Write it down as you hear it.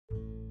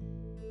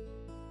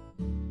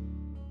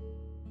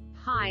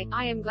Hi,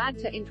 I am glad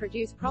to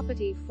introduce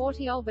property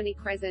 40 Albany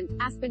Crescent,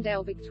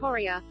 Aspendale,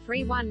 Victoria,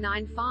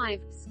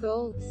 3195,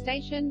 school,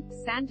 station,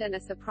 sand and a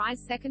surprise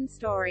second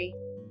story.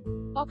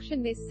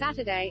 Auction this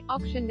Saturday.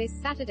 Auction this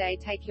Saturday.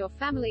 Take your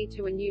family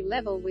to a new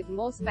level with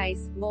more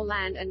space, more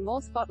land and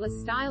more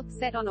spotless style,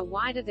 set on a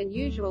wider than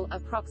usual,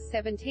 approx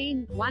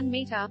 17.1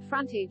 meter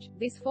frontage.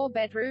 This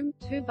 4-bedroom,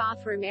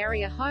 2-bathroom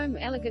area home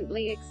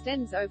elegantly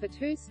extends over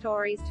 2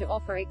 stories to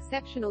offer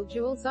exceptional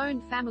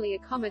dual-zone family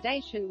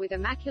accommodation with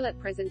immaculate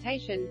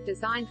presentation,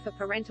 designed for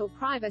parental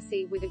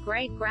privacy with a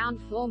great ground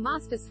floor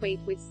master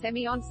suite with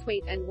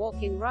semi-ensuite and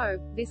walk-in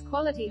robe. This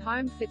quality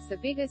home fits the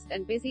biggest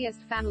and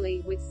busiest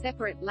family with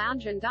separate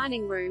lounge and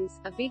dining rooms,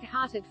 a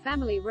big-hearted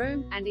family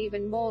room, and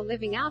even more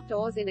living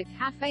outdoors in a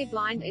cafe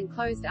blind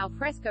enclosed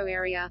alfresco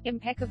area,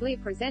 impeccably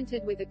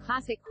presented with a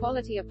classic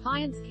quality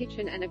appliance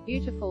kitchen and a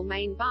beautiful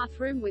main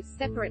bathroom with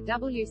separate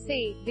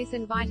WC. This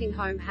inviting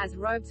home has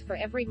robes for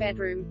every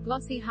bedroom,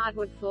 glossy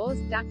hardwood floors,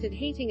 ducted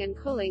heating and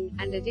cooling,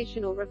 and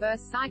additional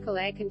reverse cycle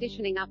air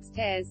conditioning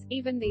upstairs.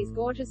 Even these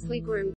gorgeously groomed